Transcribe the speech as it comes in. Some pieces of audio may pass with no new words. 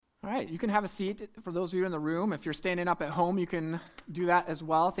All right, you can have a seat for those of you in the room. If you're standing up at home, you can do that as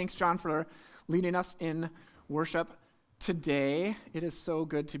well. Thanks, John, for leading us in worship today. It is so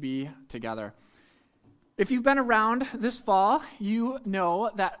good to be together. If you've been around this fall, you know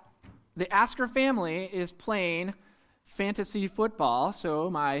that the Asker family is playing fantasy football.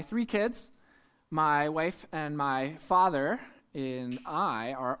 So my 3 kids, my wife, and my father and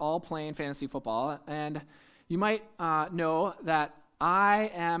I are all playing fantasy football. And you might know that I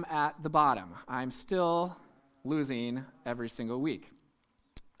am at the bottom. I'm still losing every single week.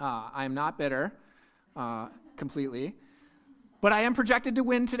 I'm not bitter completely, but I am projected to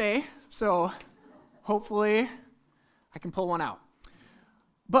win today, so hopefully I can pull one out.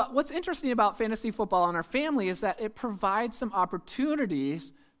 But what's interesting about fantasy football in our family is that it provides some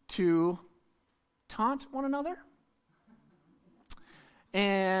opportunities to taunt one another.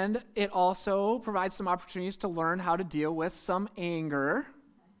 And it also provides some opportunities to learn how to deal with some anger.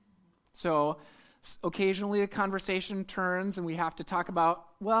 So occasionally a conversation turns and we have to talk about,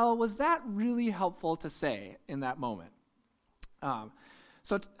 well, was that really helpful to say in that moment?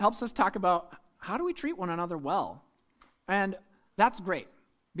 So it helps us talk about how do we treat one another well? And that's great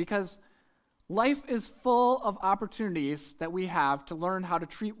because life is full of opportunities that we have to learn how to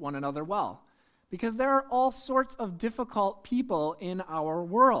treat one another well. Because there are all sorts of difficult people in our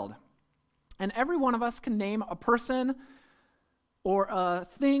world. And every one of us can name a person or a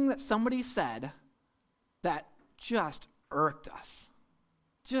thing that somebody said that just irked us,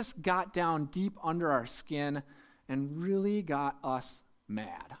 just got down deep under our skin and really got us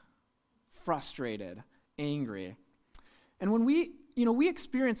mad, frustrated, angry. And when we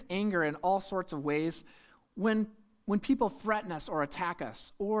experience anger in all sorts of ways, when people threaten us or attack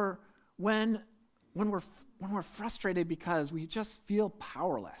us, or when we're frustrated because we just feel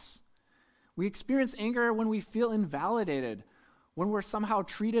powerless. We experience anger when we feel invalidated, when we're somehow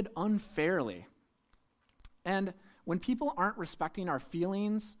treated unfairly. And when people aren't respecting our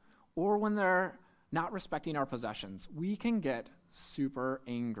feelings or when they're not respecting our possessions, we can get super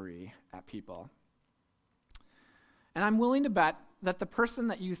angry at people. And I'm willing to bet that the person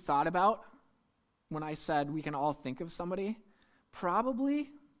that you thought about when I said we can all think of somebody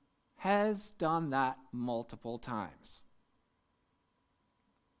probably has done that multiple times.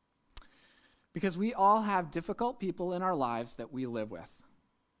 Because we all have difficult people in our lives that we live with.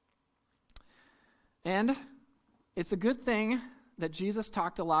 And it's a good thing that Jesus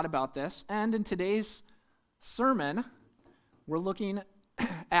talked a lot about this. And in today's sermon, we're looking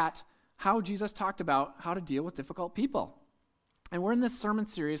at how Jesus talked about how to deal with difficult people. And we're in this sermon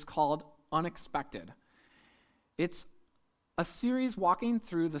series called Unexpected. It's a series walking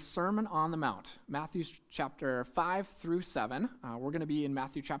through the Sermon on the Mount, Matthew chapter 5 through 7. We're going to be in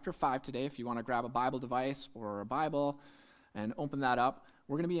Matthew chapter 5 today if you want to grab a Bible device or a Bible and open that up.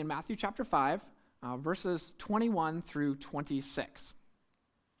 We're going to be in Matthew chapter 5, verses 21 through 26.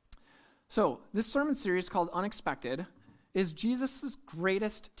 So this sermon series called Unexpected is Jesus'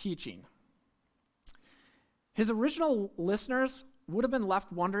 greatest teaching. His original listeners would have been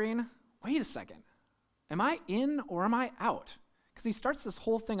left wondering, wait a second. Am I in or am I out? Because he starts this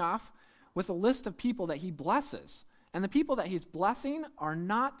whole thing off with a list of people that he blesses. And the people that he's blessing are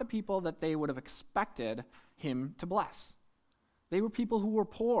not the people that they would have expected him to bless. They were people who were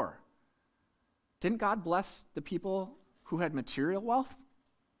poor. Didn't God bless the people who had material wealth?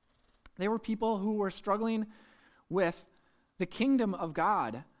 They were people who were struggling with the kingdom of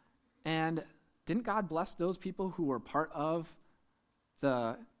God. And didn't God bless those people who were part of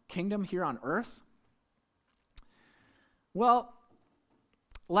the kingdom here on earth? Well,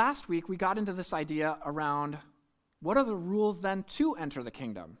 last week we got into this idea around what are the rules then to enter the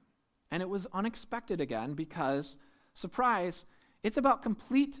kingdom? And it was unexpected again because, surprise, it's about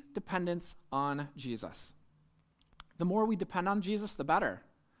complete dependence on Jesus. The more we depend on Jesus, the better.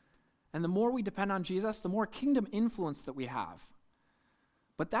 And the more we depend on Jesus, the more kingdom influence that we have.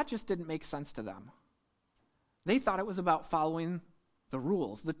 But that just didn't make sense to them. They thought it was about following the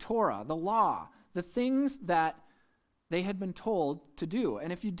rules, the Torah, the law, the things that they had been told to do.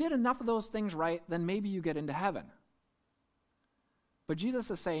 And if you did enough of those things right, then maybe you get into heaven. But Jesus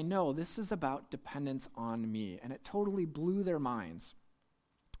is saying, no, this is about dependence on me. And it totally blew their minds.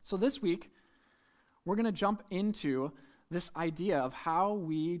 So this week, we're going to jump into this idea of how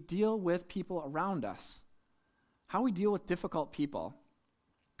we deal with people around us, how we deal with difficult people.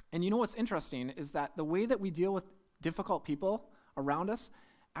 And you know what's interesting is that the way that we deal with difficult people around us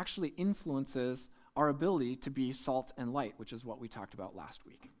actually influences our ability to be salt and light, which is what we talked about last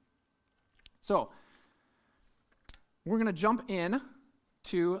week. So, we're going to jump in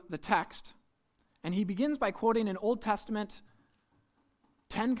to the text, and he begins by quoting an Old Testament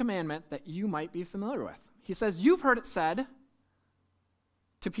 10 commandment that you might be familiar with. He says, you've heard it said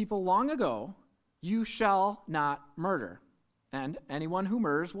to people long ago, you shall not murder, and anyone who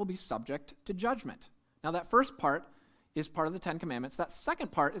murders will be subject to judgment. Now that first part is part of the 10 commandments. That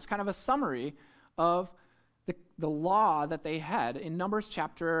second part is kind of a summary of the law that they had. In Numbers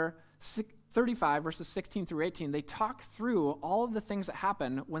chapter 35, verses 16 through 18, they talk through all of the things that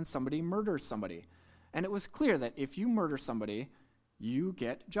happen when somebody murders somebody. And it was clear that if you murder somebody, you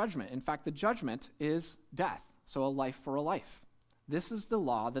get judgment. In fact, the judgment is death, so a life for a life. This is the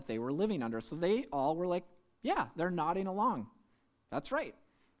law that they were living under. So they all were like, yeah, they're nodding along. That's right.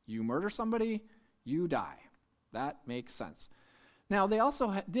 You murder somebody, you die. That makes sense. Now, they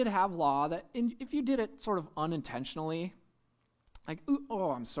also did have law that if you did it sort of unintentionally, like,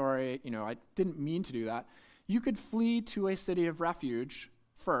 oh, I'm sorry, I didn't mean to do that, you could flee to a city of refuge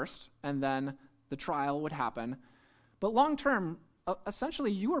first, and then the trial would happen. But long term,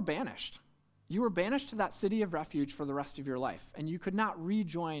 essentially, you were banished. You were banished to that city of refuge for the rest of your life, and you could not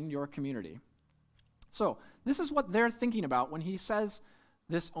rejoin your community. So this is what they're thinking about when he says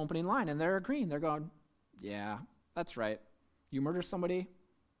this opening line, and they're agreeing. They're going, yeah, that's right. You murder somebody,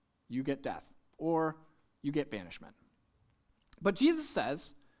 you get death, or you get banishment. But Jesus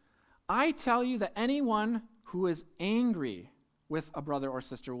says, I tell you that anyone who is angry with a brother or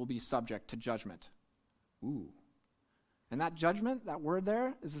sister will be subject to judgment. Ooh. And that judgment, that word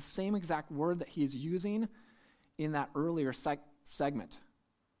there, is the same exact word that he's using in that earlier segment.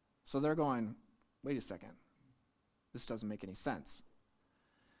 So they're going, wait a second. This doesn't make any sense.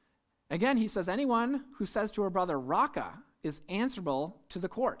 Again, he says, anyone who says to a brother, Raka, is answerable to the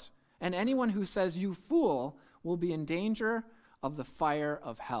court. And anyone who says, you fool, will be in danger of the fire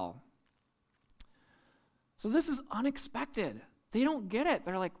of hell. So this is unexpected. They don't get it.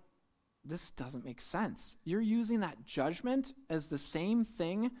 They're like, this doesn't make sense. You're using that judgment as the same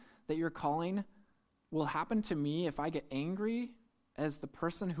thing that you're calling will happen to me if I get angry as the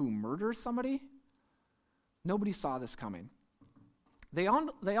person who murders somebody? Nobody saw this coming. They all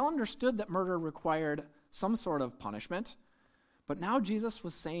understood that murder required some sort of punishment, but now Jesus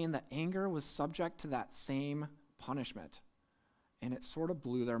was saying that anger was subject to that same punishment, and it sort of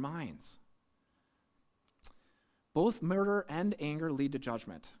blew their minds. Both murder and anger lead to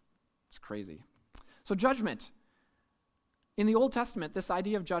judgment. It's crazy. So judgment. In the Old Testament, this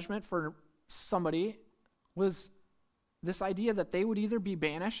idea of judgment for somebody was this idea that they would either be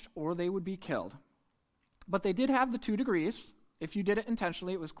banished or they would be killed. But they did have the 2 degrees. If you did it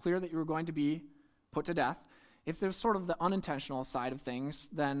intentionally, it was clear that you were going to be put to death. If there's sort of the unintentional side of things,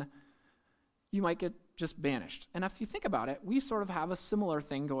 then you might get just banished. And if you think about it, we sort of have a similar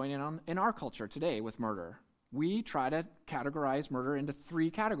thing going on in our culture today with murder. We try to categorize murder into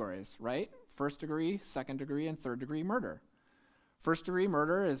 3 categories, right? 1st degree, 2nd degree, and 3rd degree murder. 1st degree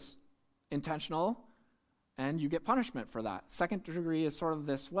murder is intentional, and you get punishment for that. 2nd degree is sort of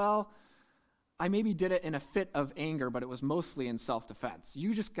this, well, I maybe did it in a fit of anger, but it was mostly in self-defense.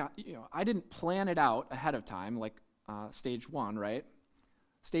 You just got, I didn't plan it out ahead of time, like stage 1, right?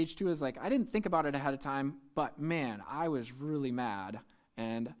 Stage 2 is like, I didn't think about it ahead of time, but man, I was really mad,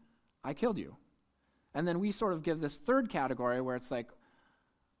 and I killed you. And then we sort of give this 3rd category where it's like,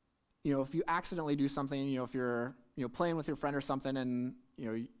 if you accidentally do something, if you're playing with your friend or something, and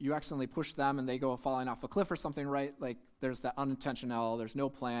you accidentally push them and they go falling off a cliff or something, right? Like there's that unintentional, there's no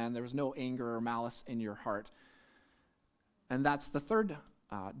plan, there was no anger or malice in your heart. And that's the 3rd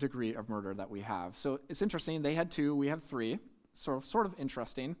degree of murder that we have. So it's interesting, they had 2, we have 3, sort of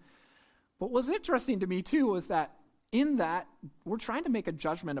interesting. But what's interesting to me too was that in that, we're trying to make a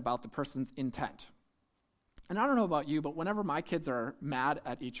judgment about the person's intent. And I don't know about you, but whenever my kids are mad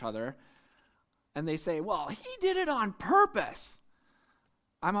at each other and they say, well, he did it on purpose,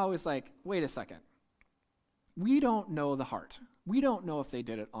 I'm always like, wait a second. We don't know the heart. We don't know if they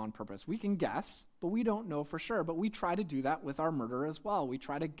did it on purpose. We can guess, but we don't know for sure. But we try to do that with our murder as well. We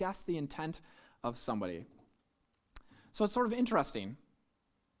try to guess the intent of somebody. So it's sort of interesting.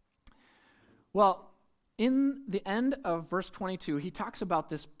 Well, in the end of verse 22, he talks about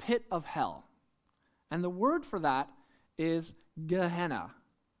this pit of hell. And the word for that is Gehenna.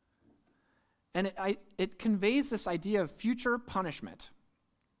 And it conveys this idea of future punishment.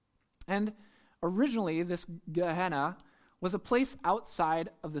 And originally, this Gehenna was a place outside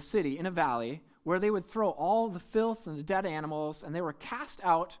of the city in a valley where they would throw all the filth and the dead animals, and they were cast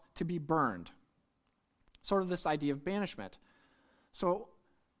out to be burned. Sort of this idea of banishment. So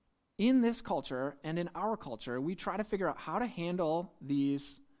in this culture and in our culture, we try to figure out how to handle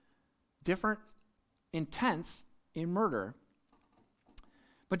these different intents in murder.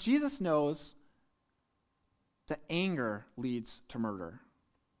 But Jesus knows that anger leads to murder.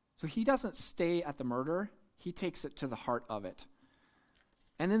 So he doesn't stay at the murder, he takes it to the heart of it.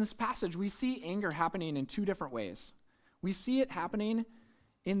 And in this passage, we see anger happening in two different ways. We see it happening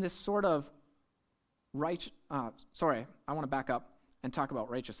in this sort of I want to back up and talk about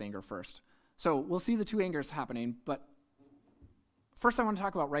righteous anger first. So we'll see the two angers happening, but first I want to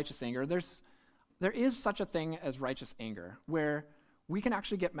talk about righteous anger. There is such a thing as righteous anger, where we can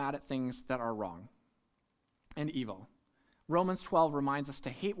actually get mad at things that are wrong and evil. Romans 12 reminds us to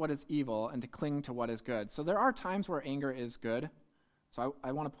hate what is evil and to cling to what is good. So there are times where anger is good. So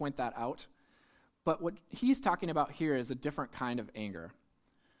I want to point that out. But what he's talking about here is a different kind of anger.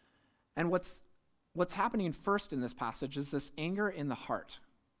 And what's happening first in this passage is this anger in the heart.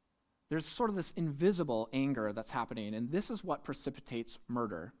 There's sort of this invisible anger that's happening, and this is what precipitates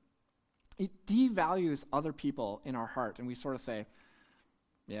murder. It devalues other people in our heart, and we sort of say,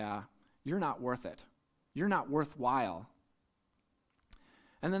 yeah, you're not worth it. You're not worthwhile.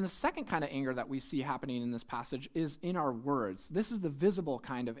 And then the second kind of anger that we see happening in this passage is in our words. This is the visible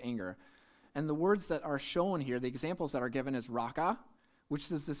kind of anger. And the words that are shown here, the examples that are given is raka,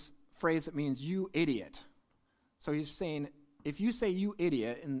 which is this phrase that means you idiot. So he's saying, if you say you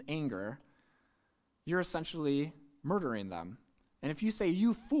idiot in anger, you're essentially murdering them. And if you say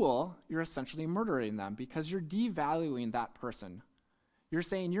you fool, you're essentially murdering them because you're devaluing that person. You're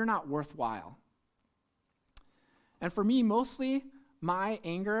saying you're not worthwhile. And for me, mostly, my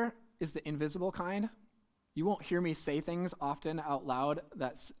anger is the invisible kind. You won't hear me say things often out loud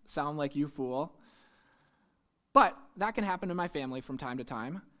that sound like you fool. But that can happen in my family from time to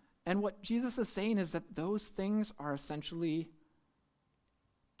time. And what Jesus is saying is that those things are essentially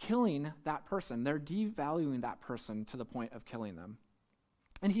killing that person. They're devaluing that person to the point of killing them.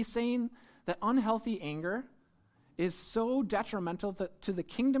 And he's saying that unhealthy anger is so detrimental to the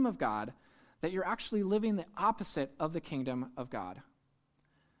kingdom of God that you're actually living the opposite of the kingdom of God.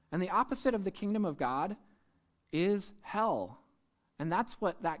 And the opposite of the kingdom of God is hell. And that's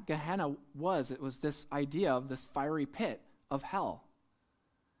what that Gehenna was. It was this idea of this fiery pit of hell.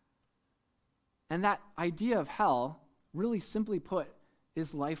 And that idea of hell, really simply put,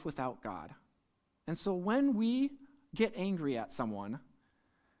 is life without God. And so when we get angry at someone,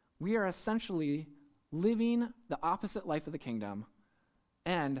 we are essentially living the opposite life of the kingdom,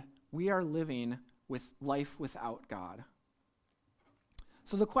 and we are living with life without God.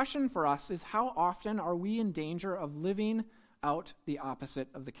 So the question for us is, how often are we in danger of living out the opposite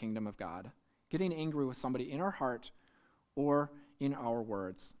of the kingdom of God, getting angry with somebody in our heart or in our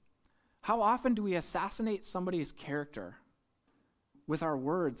words? How often do we assassinate somebody's character with our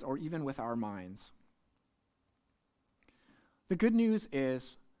words or even with our minds? The good news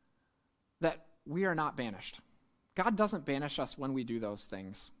is that we are not banished. God doesn't banish us when we do those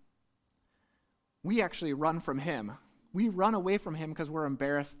things. We actually run from him. We run away from him because we're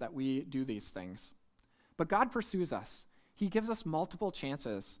embarrassed that we do these things. But God pursues us. He gives us multiple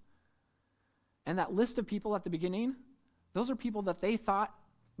chances. And that list of people at the beginning, those are people that they thought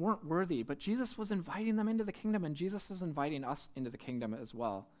weren't worthy, but Jesus was inviting them into the kingdom, and Jesus is inviting us into the kingdom as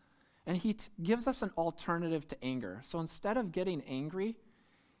well. And he gives us an alternative to anger. So instead of getting angry,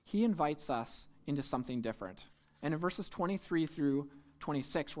 he invites us into something different. And in verses 23 through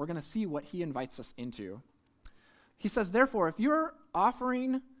 26, we're going to see what he invites us into. He says, therefore, if you're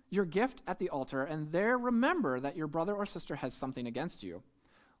offering your gift at the altar and there remember that your brother or sister has something against you,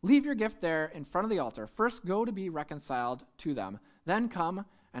 leave your gift there in front of the altar. First go to be reconciled to them, then come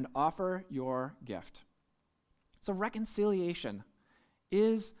and offer your gift. So reconciliation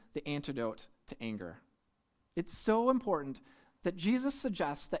is the antidote to anger. It's so important that Jesus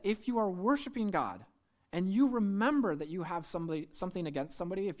suggests that if you are worshiping God and you remember that you have something against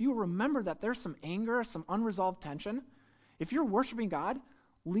somebody, if you remember that there's some anger, some unresolved tension, if you're worshiping God,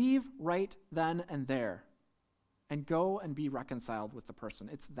 leave right then and there and go and be reconciled with the person.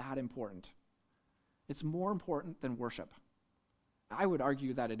 It's that important. It's more important than worship. I would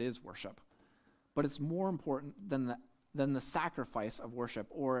argue that it is worship, but it's more important than the sacrifice of worship,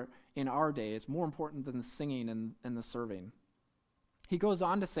 or in our day, it's more important than the singing and the serving. He goes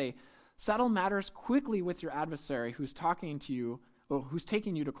on to say, settle matters quickly with your adversary who's talking to you, or who's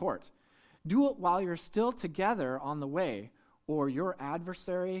taking you to court. Do it while you're still together on the way, or your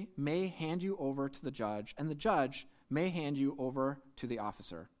adversary may hand you over to the judge, and the judge may hand you over to the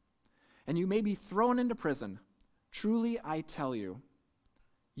officer. And you may be thrown into prison. Truly, I tell you,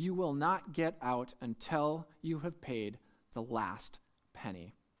 you will not get out until you have paid the last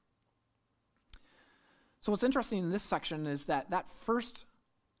penny. So what's interesting in this section is that first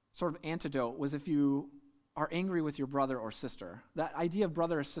sort of antidote was if you are angry with your brother or sister. That idea of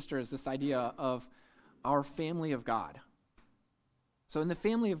brother or sister is this idea of our family of God. So in the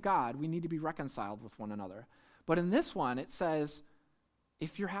family of God, we need to be reconciled with one another. But in this one, it says,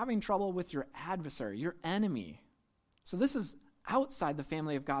 if you're having trouble with your adversary, your enemy, so this is outside the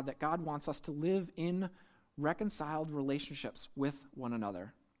family of God, that God wants us to live in reconciled relationships with one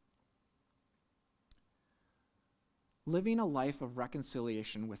another. Living a life of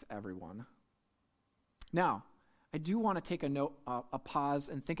reconciliation with everyone. Now, I do want to take a pause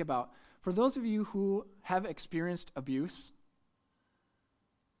and think about, for those of you who have experienced abuse,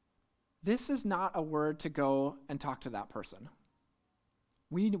 this is not a word to go and talk to that person.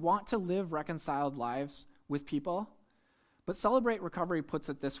 We want to live reconciled lives with people, but Celebrate Recovery puts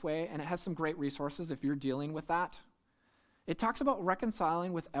it this way, and it has some great resources if you're dealing with that. It talks about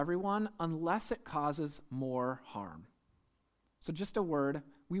reconciling with everyone unless it causes more harm. So just a word,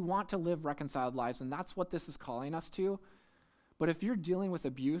 we want to live reconciled lives, and that's what this is calling us to. But if you're dealing with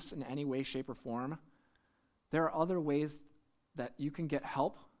abuse in any way, shape, or form, there are other ways that you can get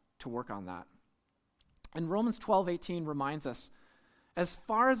help to work on that. And Romans 12:18 reminds us, as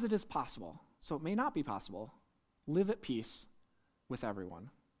far as it is possible, so it may not be possible, live at peace with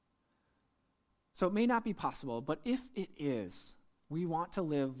everyone. So it may not be possible, but if it is, we want to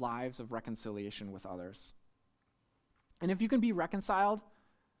live lives of reconciliation with others. And if you can be reconciled,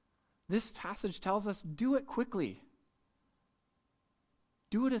 this passage tells us, do it quickly.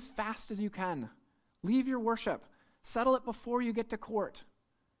 Do it as fast as you can. Leave your worship. Settle it before you get to court.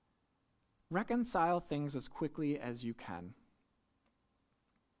 Reconcile things as quickly as you can.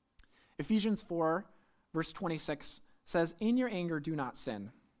 Ephesians 4, verse 26 says, in your anger, do not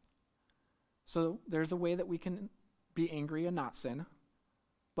sin. So there's a way that we can be angry and not sin,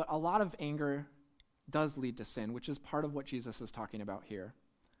 but a lot of anger does lead to sin, which is part of what Jesus is talking about here.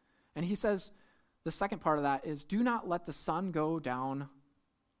 And he says, the second part of that is, do not let the sun go down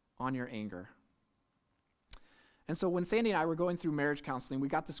on your anger. And so when Sandy and I were going through marriage counseling, we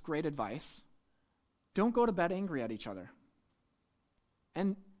got this great advice. Don't go to bed angry at each other.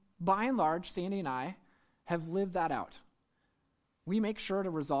 And by and large, Sandy and I have lived that out. We make sure to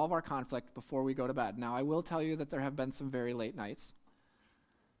resolve our conflict before we go to bed. Now, I will tell you that there have been some very late nights.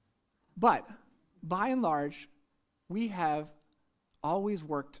 But by and large, we have always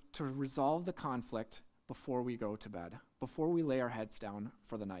worked to resolve the conflict before we go to bed, before we lay our heads down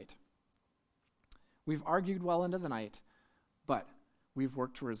for the night. We've argued well into the night, but we've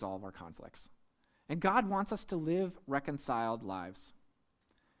worked to resolve our conflicts. And God wants us to live reconciled lives.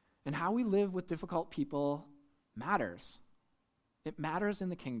 And how we live with difficult people matters. It matters in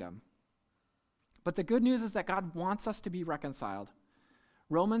the kingdom. But the good news is that God wants us to be reconciled.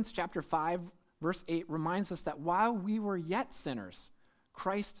 Romans chapter 5, verse 8 reminds us that while we were yet sinners,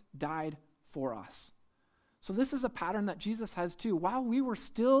 Christ died for us. So this is a pattern that Jesus has too. While we were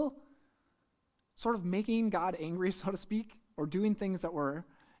still sort of making God angry, so to speak, or doing things that were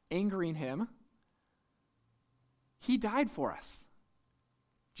angering him, he died for us.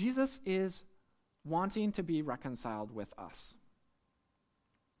 Jesus is wanting to be reconciled with us.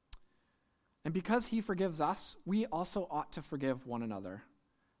 And because he forgives us, we also ought to forgive one another.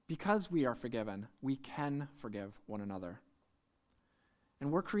 Because we are forgiven, we can forgive one another.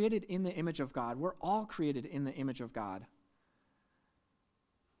 And we're created in the image of God. We're all created in the image of God.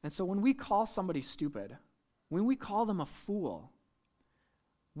 And so when we call somebody stupid, when we call them a fool,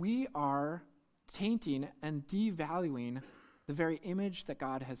 we are tainting and devaluing the very image that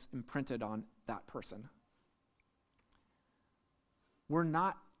God has imprinted on that person. We're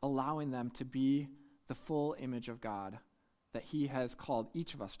not allowing them to be the full image of God that he has called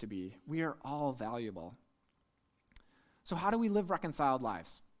each of us to be. We are all valuable. So how do we live reconciled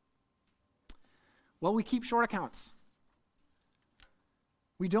lives? Well, we keep short accounts.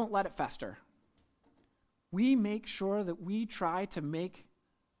 We don't let it fester. We make sure that we try to make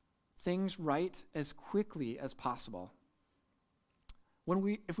things right as quickly as possible.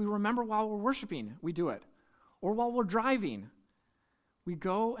 If we remember while we're worshiping, we do it. Or while we're driving, we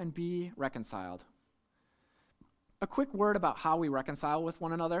go and be reconciled. A quick word about how we reconcile with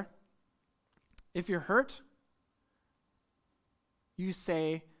one another. If you're hurt, you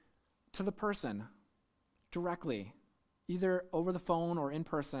say to the person directly, either over the phone or in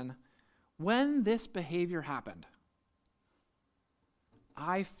person, when this behavior happened,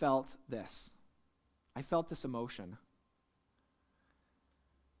 I felt this. I felt this emotion.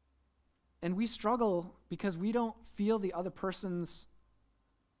 And we struggle because we don't feel the other person's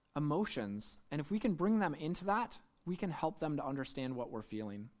emotions. And if we can bring them into that, we can help them to understand what we're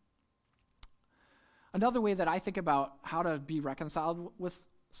feeling. Another way that I think about how to be reconciled with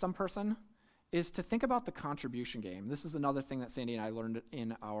some person is to think about the contribution game. This is another thing that Sandy and I learned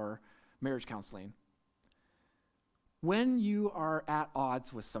in our marriage counseling. when you are at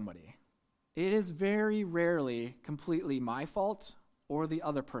odds with somebody, it is very rarely completely my fault or the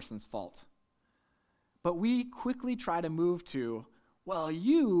other person's fault. But we quickly try to move to, well,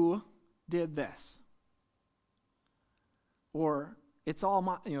 you did this. Or it's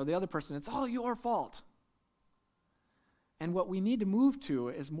all the other person, it's all your fault. And what we need to move to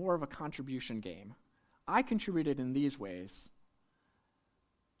is more of a contribution game. I contributed in these ways.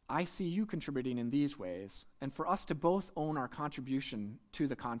 I see you contributing in these ways. And for us to both own our contribution to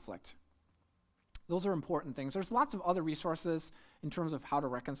the conflict. Those are important things. There's lots of other resources in terms of how to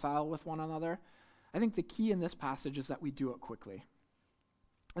reconcile with one another. I think the key in this passage is that we do it quickly.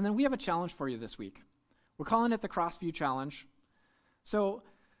 And then we have a challenge for you this week. We're calling it the Crossview Challenge. So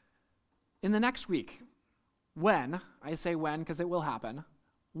in the next week, I say when because it will happen,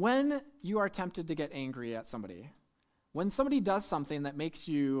 when you are tempted to get angry at somebody, when somebody does something that makes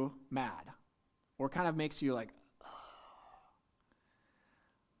you mad or kind of makes you like, ugh,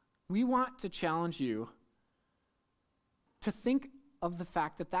 we want to challenge you to think of the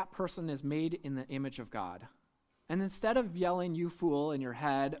fact that that person is made in the image of God. And instead of yelling, "you fool," in your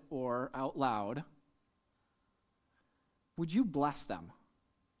head or out loud, would you bless them,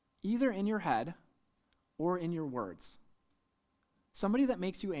 either in your head or in your words? Somebody that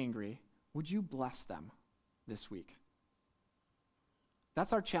makes you angry, would you bless them this week?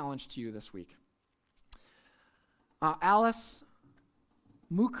 That's our challenge to you this week. Alice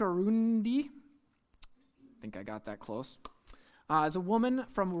Mukarundi, I think I got that close, is a woman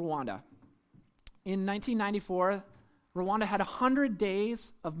from Rwanda. In 1994, Rwanda had 100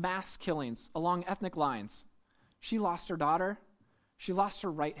 days of mass killings along ethnic lines. She lost her daughter. She lost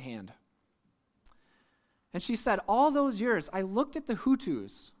her right hand. And she said, all those years, I looked at the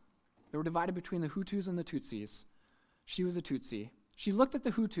Hutus. They were divided between the Hutus and the Tutsis. She was a Tutsi. She looked at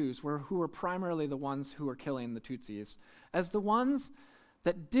the Hutus, who were primarily the ones who were killing the Tutsis, as the ones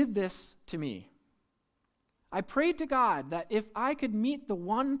that did this to me. I prayed to God that if I could meet the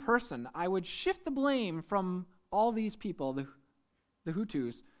one person, I would shift the blame from all these people, the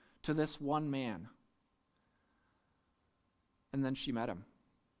Hutus, to this one man. And then she met him.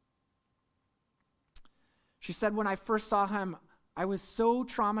 She said, when I first saw him, I was so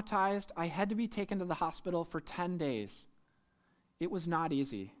traumatized, I had to be taken to the hospital for 10 days. It was not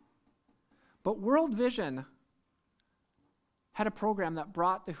easy. But World Vision had a program that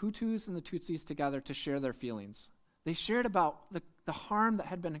brought the Hutus and the Tutsis together to share their feelings. They shared about the harm that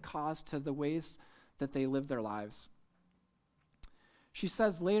had been caused to the ways that they lived their lives. She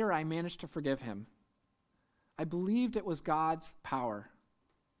says, later I managed to forgive him. I believed it was God's power,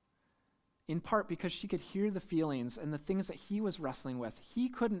 in part because she could hear the feelings and the things that he was wrestling with. He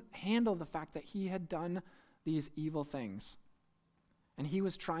couldn't handle the fact that he had done these evil things, and he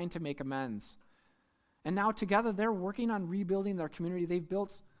was trying to make amends. And now together they're working on rebuilding their community. They've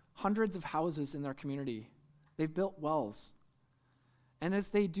built hundreds of houses in their community. They've built wells. And as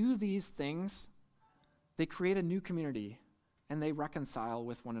they do these things, they create a new community and they reconcile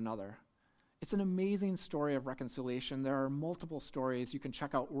with one another. It's an amazing story of reconciliation. There are multiple stories. You can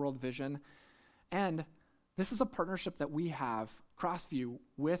check out World Vision. And this is a partnership that we have, Crossview,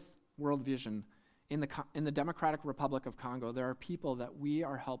 with World Vision. In the Democratic Republic of Congo, there are people that we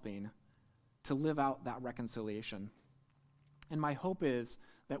are helping to live out that reconciliation. And my hope is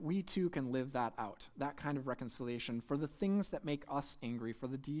that we too can live that out, that kind of reconciliation for the things that make us angry, for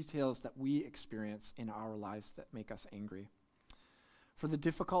the details that we experience in our lives that make us angry, for the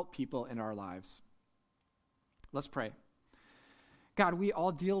difficult people in our lives. Let's pray. God, we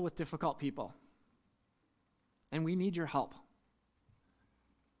all deal with difficult people, and we need your help.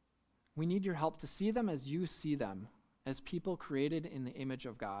 We need your help to see them as you see them, as people created in the image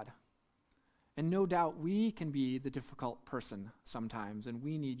of God. And no doubt we can be the difficult person sometimes, and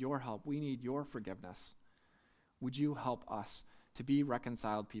we need your help. We need your forgiveness. Would you help us to be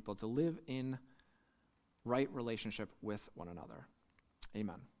reconciled people, to live in right relationship with one another?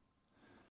 Amen.